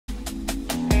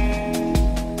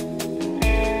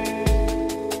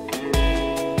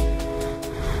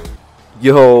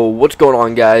Yo, what's going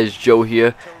on, guys? Joe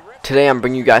here. Today I'm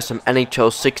bringing you guys some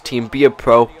NHL 16 Be a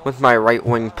Pro with my right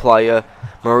wing player,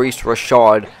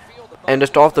 Maurcie. And to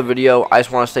start off the video, I just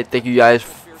want to say thank you guys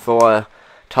for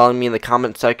telling me in the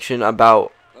comment section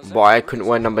about why I couldn't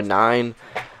wear number 9.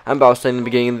 I'm about saying in the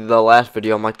beginning of the last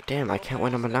video, I'm like, damn, I can't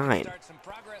wear number 9.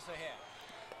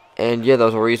 And yeah,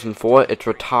 there's a reason for it. It's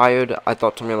retired. I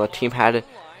thought somebody on the team had it.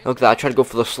 Look at that, I tried to go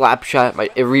for the slap shot.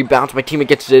 It rebounds, my teammate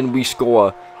gets it in, we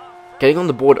score. Getting on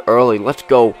the board early, let's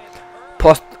go.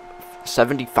 Plus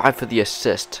 75 for the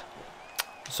assist.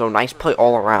 So nice play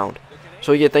all around.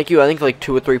 So yeah, thank you. I think like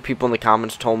 2 or 3 people in the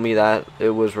comments told me that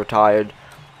it was retired.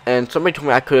 And somebody told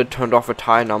me I could have turned off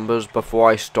retire numbers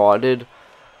before I started.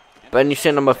 But then you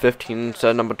see number 15 instead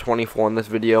of number 24 in this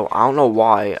video. I don't know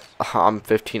why I'm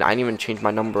 15. I didn't even change my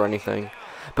number or anything.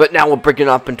 But now we're breaking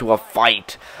up into a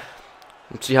fight.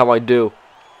 Let's see how I do.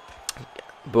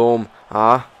 Boom.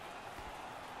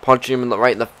 Punching him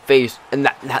right in the face. And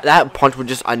that punch was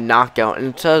just a knockout. And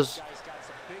it says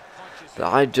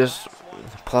that I just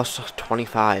plus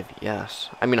 25. Yes.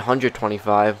 I mean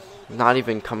 125. Not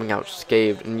even coming out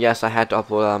scathed. And yes, I had to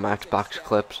upload on my Xbox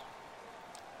clips.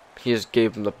 He just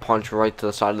gave him the punch right to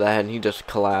the side of the head and he just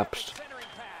collapsed.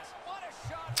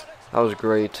 That was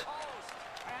great.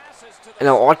 And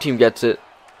now our team gets it.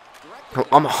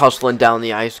 I'm hustling down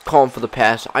the ice, calling for the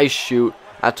pass. I shoot.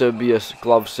 That's going to be a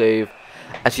glove save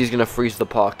as he's going to freeze the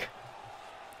puck.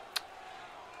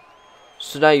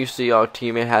 So now you see our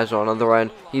teammate has it on the other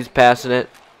end. He's passing it.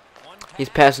 He's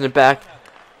passing it back.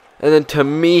 And then to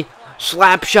me,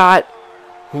 slap shot.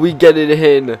 We get it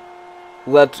in.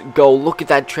 Let's go. Look at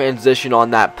that transition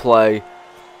on that play.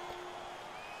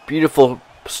 Beautiful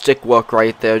stick work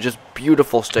right there. Just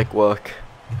beautiful stick work.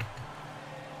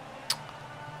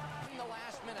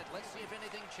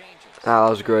 That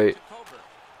was great.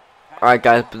 Alright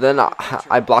guys, but then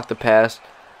I blocked the pass.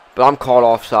 But I'm caught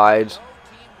offsides.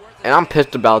 And I'm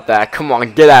pissed about that. Come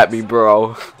on, get at me,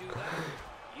 bro.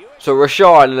 So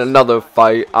Rashard in another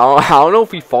fight. I don't know if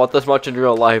he fought this much in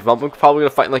real life. I'm probably going to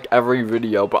fight in like every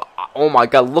video. But oh my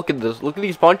god, look at this. Look at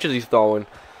these punches he's throwing.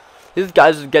 This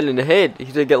guy's just getting hit.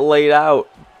 He's going to get laid out.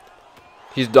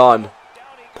 He's done.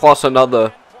 Plus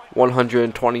another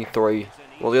 123.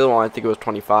 Well, the other one, I think it was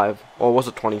 25. Or was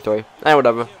it 23?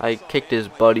 Whatever. I kicked his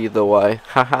butt either way.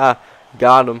 Haha.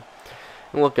 Got him.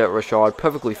 And look at Rashard.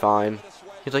 Perfectly fine.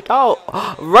 He's like, oh.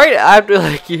 Right after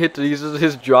like he hit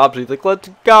his drops, he's like, let's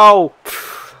go.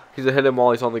 He's hit him while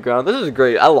he's on the ground. This is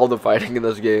great. I love the fighting in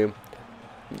this game.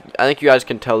 I think you guys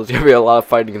can tell there's going to be a lot of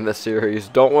fighting in this series.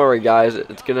 Don't worry, guys.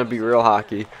 It's going to be real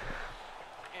hockey.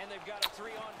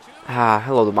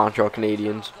 Hello, the Montreal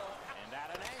Canadiens.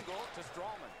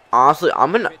 Honestly,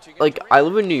 I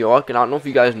live in New York, and I don't know if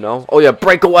you guys know. Oh, yeah,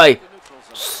 breakaway.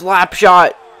 Slap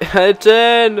shot. It's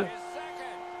in.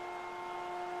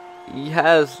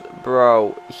 Yes,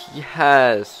 bro.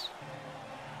 Yes.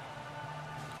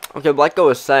 Okay, like I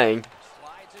was saying,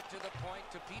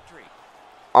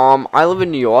 I live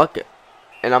in New York,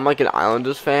 and I'm like an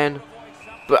Islanders fan,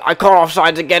 but I caught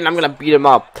offsides again, and I'm going to beat him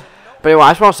up. But anyway,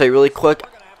 I just want to say really quick,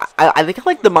 I think I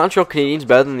like the Montreal Canadiens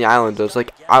better than the Islanders.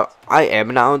 Like, I am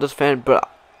an Islanders fan, but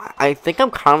I think I'm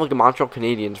kind of like a Montreal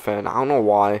Canadiens fan. I don't know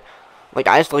why. Like,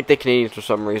 I just like the Canadiens for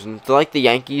some reason. They're like the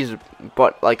Yankees,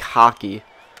 but like hockey.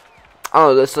 I don't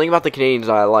know, there's something about the Canadiens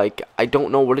that I like. I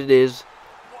don't know what it is,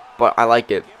 but I like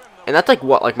it. And that's like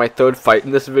what, like my 3rd fight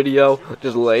in this video,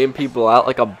 just laying people out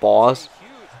like a boss.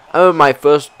 I remember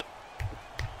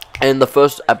the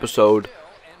first episode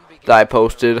that I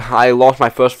posted, I lost my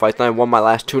first fight, then I won my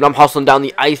last 2, and I'm hustling down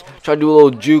the ice, trying to do a little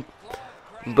juke,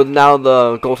 but now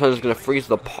the goaltender's going to freeze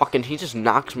the puck, and he just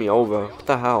knocks me over. What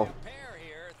the hell?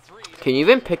 Can you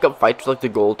even pick up fights like the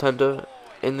goaltender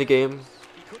in the game?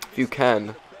 If you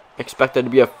can. Expect there to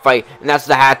be a fight, and that's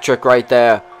the hat trick right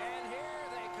there.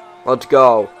 Let's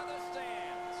go.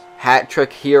 Hat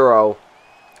trick hero.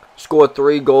 Scored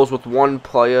 3 goals with 1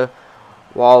 player,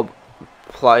 while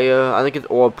player, I think it's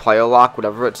or player lock,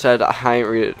 whatever it said. I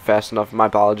didn't read it fast enough, my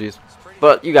apologies.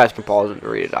 But you guys can pause it and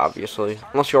read it, obviously.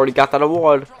 Unless you already got that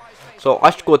award. So I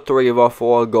scored 3 of our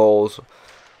 4 goals.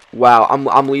 Wow,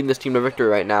 I'm leading this team to victory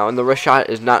right now, and the wrist shot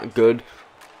is not good.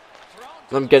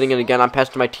 I'm getting it again. I'm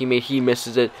passing to my teammate. He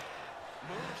misses it.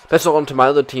 Pass it on to my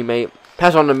other teammate.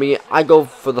 Pass on to me. I go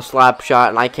for the slap shot,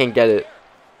 and I can't get it.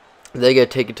 They get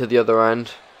to take it to the other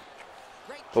end.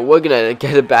 But we're going to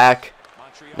get it back.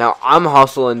 Now, I'm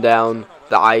hustling down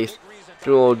the ice.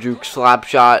 Doing a little juke slap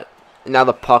shot. And now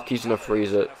the puck, he's going to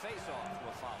freeze it.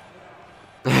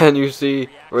 And you see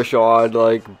Richard,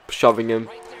 like, shoving him.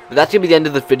 But that's going to be the end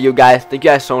of the video, guys. Thank you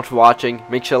guys so much for watching.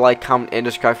 Make sure to like, comment, and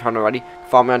subscribe if you haven't already.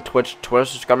 Follow me on Twitch, Twitter,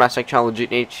 subscribe to my second channel, Legit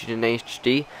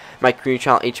HD, my community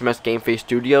channel, HMS Game Face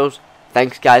Studios.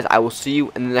 Thanks, guys. I will see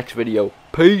you in the next video.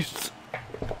 Peace!